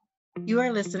You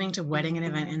are listening to Wedding and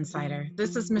Event Insider.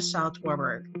 This is Michelle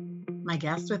Twarberg. My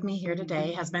guest with me here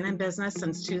today has been in business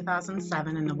since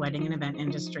 2007 in the wedding and event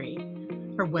industry.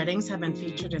 Her weddings have been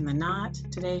featured in The Knot,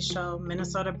 Today's Show,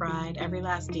 Minnesota Bride, Every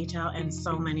Last Detail, and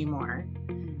so many more.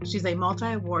 She's a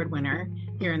multi-award winner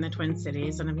here in the Twin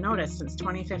Cities, and I've noticed since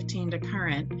 2015 to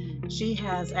current, she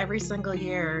has every single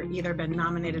year either been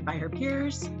nominated by her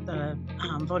peers,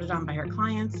 voted on by her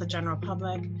clients, the general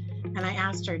public, and I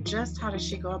asked her just how does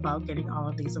she go about getting all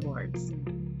of these awards.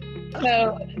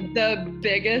 So the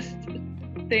biggest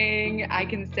thing I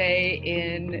can say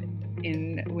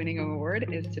in winning an award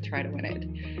is to try to win it.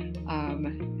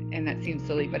 And that seems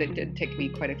silly, but it did take me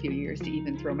quite a few years to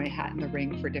even throw my hat in the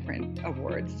ring for different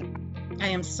awards. I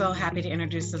am so happy to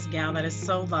introduce this gal that is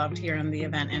so loved here in the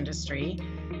event industry.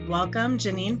 Welcome,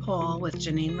 Janine Pohl with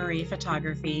Janine Marie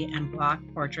Photography and Block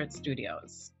Portrait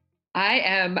Studios. I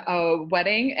am a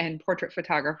wedding and portrait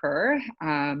photographer,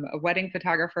 a wedding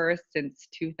photographer since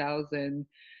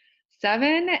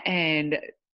 2007, and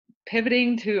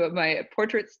pivoting to my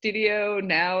portrait studio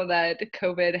now that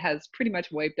COVID has pretty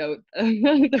much wiped out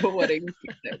the wedding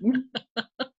season.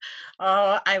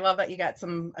 Oh, I love that you got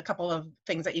a couple of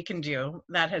things that you can do.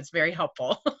 That is very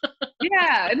helpful.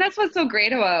 Yeah, and that's what's so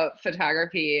great about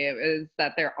photography is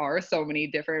that there are so many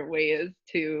different ways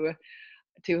to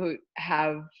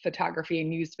have photography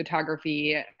and use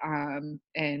photography, and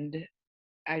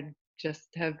I just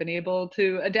have been able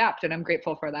to adapt, and I'm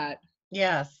grateful for that.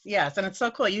 Yes, and it's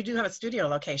so cool. You do have a studio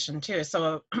location too.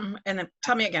 So, and then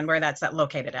tell me again where that's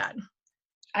located at.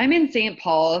 I'm in St.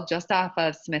 Paul, just off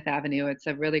of Smith Avenue. It's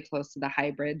really close to the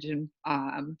High Bridge, and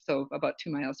so about 2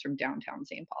 miles from downtown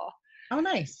St. Paul. Oh,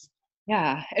 nice.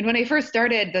 Yeah, and when I first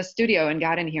started the studio and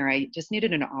got in here, I just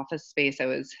needed an office space. I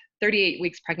was 38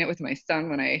 weeks pregnant with my son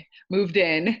when I moved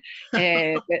in,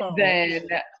 and then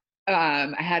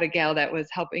I had a gal that was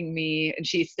helping me, and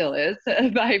she still is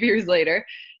 5 years later,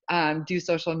 do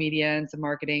social media and some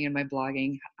marketing and my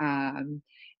blogging.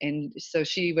 And so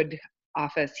she would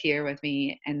office here with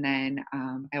me, and then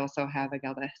I also have a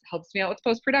gal that helps me out with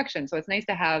post-production, so it's nice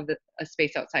to have a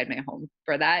space outside my home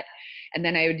for that. And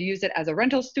then I would use it as a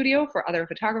rental studio for other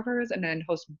photographers, and then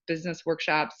host business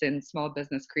workshops and small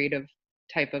business creative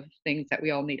type of things that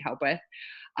we all need help with.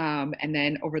 And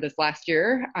then over this last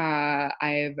year,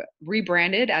 I've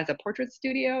rebranded as a portrait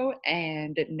studio,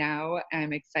 and now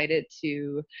I'm excited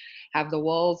to have the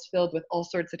walls filled with all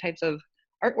sorts of types of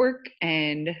artwork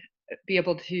and be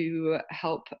able to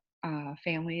help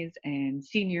families and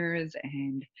seniors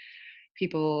and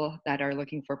people that are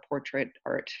looking for portrait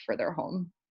art for their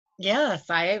home. Yes,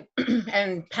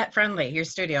 and pet friendly, your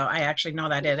studio. I actually know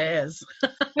that it is.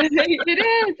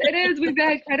 It is. We've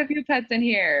got quite a few pets in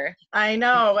here. I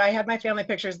know. I had my family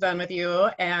pictures done with you,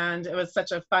 and it was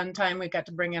such a fun time. We got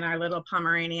to bring in our little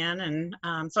Pomeranian,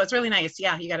 and so it's really nice.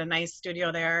 Yeah, you got a nice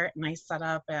studio there, nice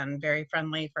setup, and very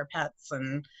friendly for pets,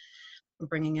 and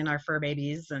bringing in our fur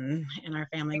babies and our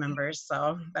family members.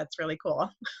 So that's really cool.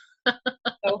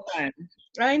 So fun.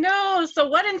 I know. So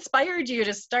what inspired you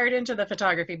to start into the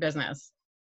photography business?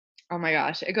 Oh my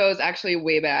gosh, it goes actually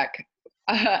way back.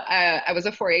 I was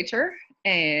a 4-H'er,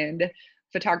 and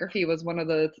photography was one of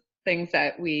the things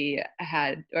that we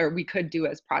had or we could do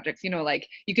as projects. Like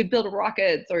you could build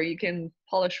rockets, or you can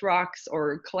polish rocks,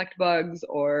 or collect bugs,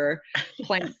 or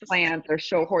plant plants, or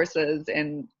show horses.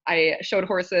 And I showed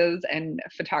horses and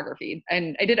photography,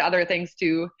 and I did other things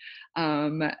too.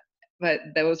 But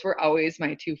those were always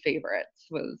my two favorites,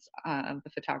 was the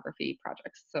photography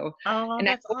projects. So, Oh, and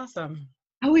that's awesome.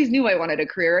 I always knew I wanted a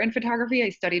career in photography. I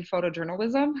studied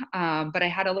photojournalism, but I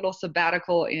had a little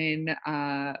sabbatical in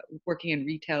working in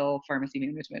retail pharmacy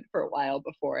management for a while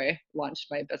before I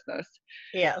launched my business.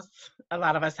 Yes, a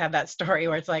lot of us have that story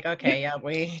where it's like, okay, yeah,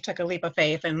 we took a leap of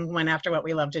faith and went after what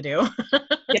we love to do.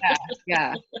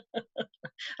 Yeah.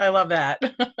 I love that.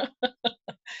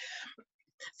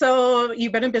 So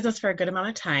you've been in business for a good amount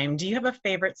of time. Do you have a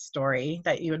favorite story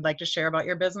that you would like to share about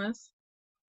your business?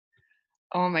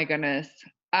 Oh my goodness.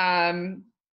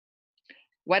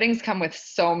 Weddings come with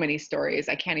so many stories.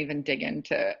 I can't even dig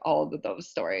into all of those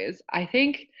stories. I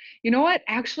think, you know what?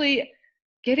 Actually,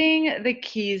 getting the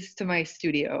keys to my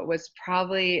studio was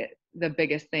probably the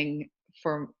biggest thing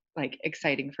for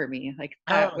exciting for me. Like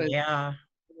that Oh, was yeah.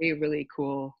 really, really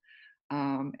cool.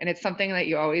 And it's something that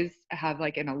you always have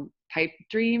in a pipe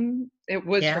dream. It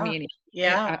was for Yeah. me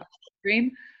Yeah. a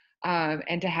dream.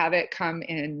 And to have it come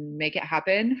and make it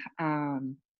happen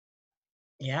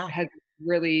Yeah. has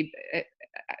really,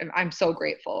 I'm so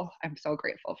grateful. I'm so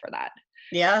grateful for that.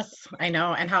 Yes, I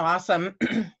know. And how awesome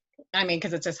I mean,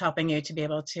 because it's just helping you to be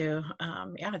able to,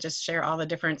 yeah, just share all the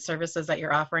different services that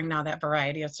you're offering now, that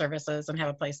variety of services, and have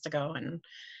a place to go and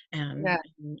Yeah.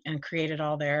 and create it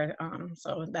all there.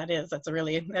 So that is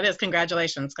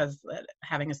congratulations, because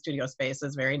having a studio space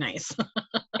is very nice.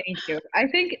 Thank you. I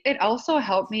think it also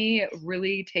helped me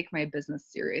really take my business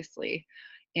seriously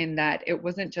in that it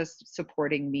wasn't just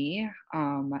supporting me,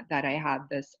 that I had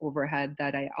this overhead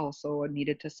that I also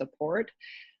needed to support,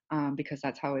 because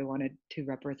that's how I wanted to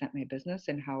represent my business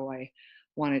and how I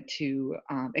wanted to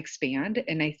expand.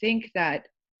 And I think that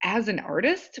as an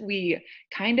artist, we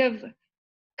kind of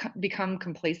become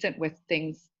complacent with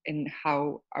things in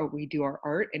how we do our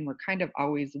art, and we're kind of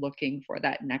always looking for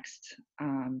that next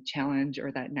challenge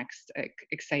or that next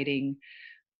exciting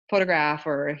photograph,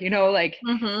 or like,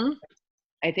 Hmm.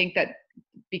 I think that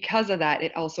because of that,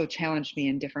 it also challenged me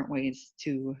in different ways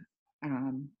to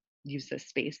um, use this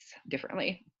space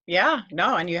differently. Yeah,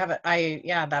 no, and you have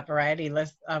yeah, that variety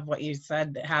list of what you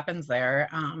said that happens there,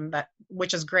 that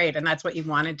which is great, and that's what you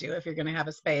want to do if you're going to have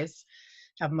a space,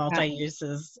 have Yeah,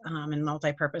 multi-uses and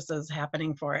multi-purposes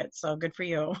happening for it. So good for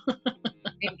you.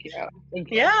 thank you.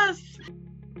 Thank you. Yes.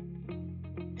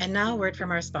 And now a word from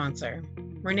our sponsor.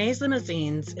 Renee's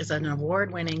Limousines is an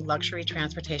award-winning luxury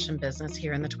transportation business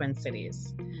here in the Twin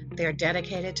Cities. They are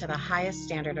dedicated to the highest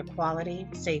standard of quality,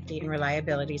 safety, and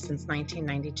reliability since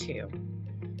 1992.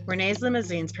 Renee's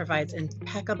Limousines provides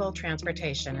impeccable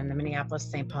transportation in the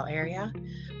Minneapolis-St. Paul area,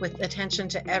 with attention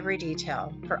to every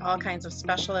detail for all kinds of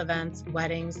special events,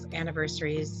 weddings,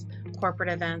 anniversaries, corporate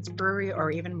events, brewery, or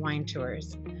even wine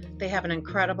tours. They have an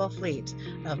incredible fleet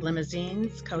of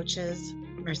limousines, coaches,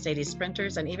 Mercedes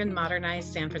Sprinters, and even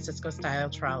modernized San Francisco-style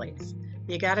trolleys.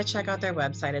 You got to check out their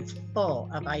website. It's full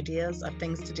of ideas of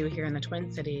things to do here in the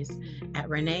Twin Cities at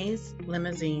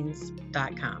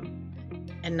reneeslimousines.com.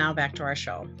 And now back to our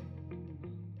show.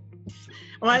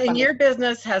 Well, and your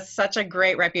business has such a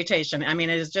great reputation. I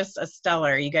mean, it is just a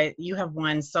stellar. You have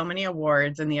won so many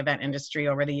awards in the event industry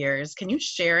over the years. Can you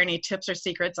share any tips or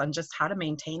secrets on just how to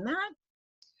maintain that?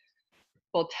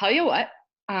 Well, tell you what,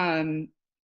 one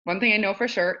thing I know for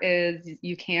sure is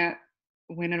you can't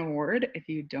win an award if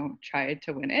you don't try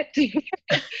to win it.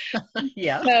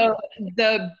 Yeah. So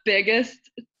the biggest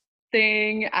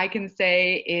thing I can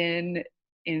say in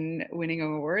winning an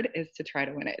award is to try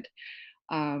to win it.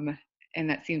 And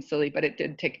that seems silly, but it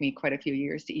did take me quite a few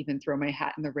years to even throw my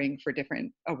hat in the ring for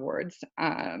different awards.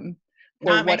 No,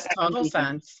 For it makes whatever total reason.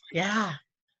 sense. Yeah.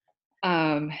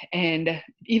 And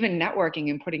even networking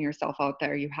and putting yourself out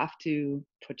there, you have to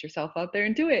put yourself out there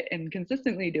and do it and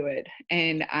consistently do it.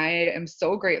 And I am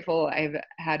so grateful. I've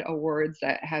had awards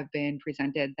that have been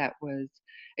presented that was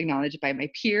acknowledged by my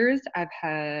peers. I've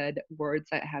had awards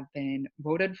that have been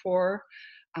voted for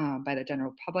by the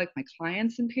general public, my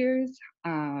clients and peers.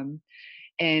 And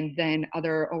then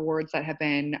other awards that have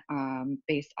been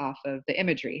based off of the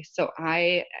imagery. So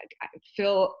I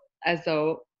feel as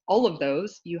though all of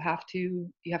those you have to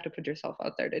put yourself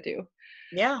out there to do.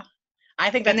 Yeah. I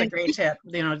think And that's a then great tip.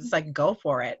 Just like go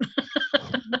for it.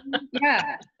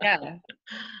 yeah,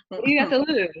 what do you have to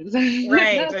lose?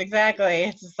 Right, exactly.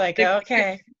 It's just like,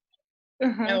 okay. I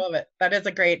Uh-huh. love it. That is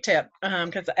a great tip.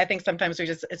 Because I think sometimes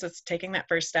it's just taking that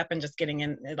first step and just getting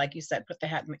in, like you said, put your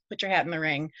hat in the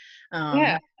ring.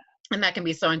 Yeah, And that can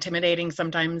be so intimidating.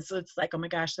 Sometimes it's like, oh my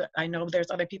gosh, I know there's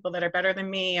other people that are better than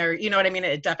me, or you know what I mean?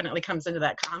 It definitely comes into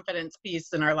that confidence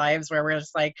piece in our lives where we're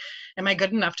just like, am I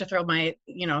good enough to throw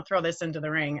this into the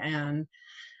ring? And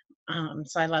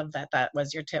so I love that that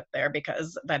was your tip there,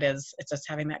 because it's just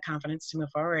having that confidence to move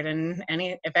forward. And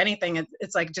if anything,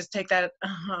 it's like, just take that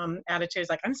attitude. It's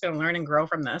like, I'm just going to learn and grow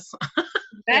from this,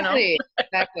 you know?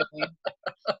 exactly.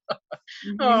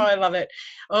 Oh, Hmm. I love it.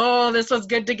 Oh, this was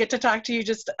good to get to talk to you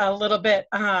just a little bit.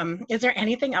 Is there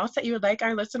anything else that you would like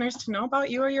our listeners to know about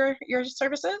you or your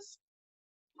services?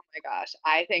 Oh my gosh,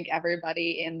 I think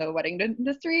everybody in the wedding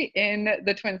industry in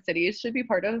the Twin Cities should be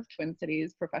part of Twin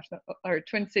Cities professional or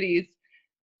Twin Cities.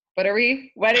 What are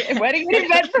we? Wedding and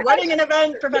event Wedding and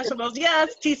event professionals.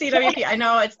 Yes, TCWP. I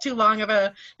know it's too long of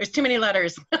there's too many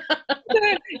letters.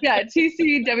 yeah,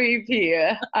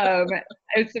 TCWP.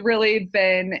 It's really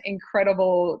been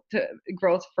incredible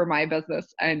growth for my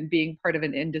business and being part of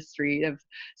an industry of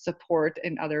support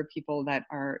and other people that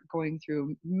are going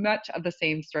through much of the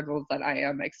same struggles that I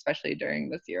am, especially during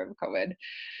this year of COVID.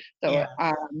 So Yes.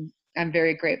 I'm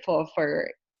very grateful for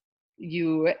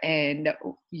you and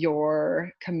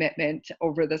your commitment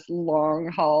over this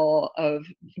long haul of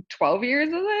 12 years,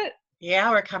 is it? Yeah,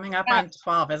 we're coming up Yeah. on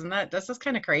 12, isn't it? This is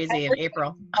kind of crazy in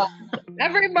April.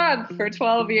 Every month for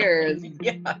 12 years.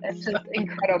 Yes. It's just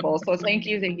incredible. So thank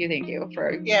you for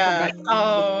Yes. providing.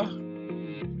 Oh,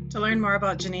 To learn more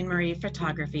about Janine Marie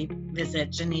Photography,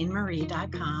 visit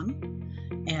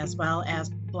JanineMarie.com, as well as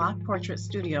Block Portrait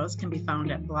Studios can be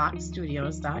found at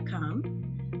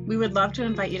blockstudios.com. We would love to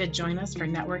invite you to join us for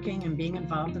networking and being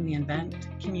involved in the event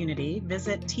community.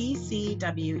 Visit tcwep.com.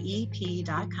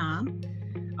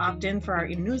 Opt in for our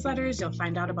newsletters. You'll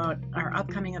find out about our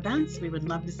upcoming events. We would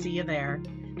love to see you there.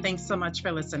 Thanks so much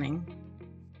for listening.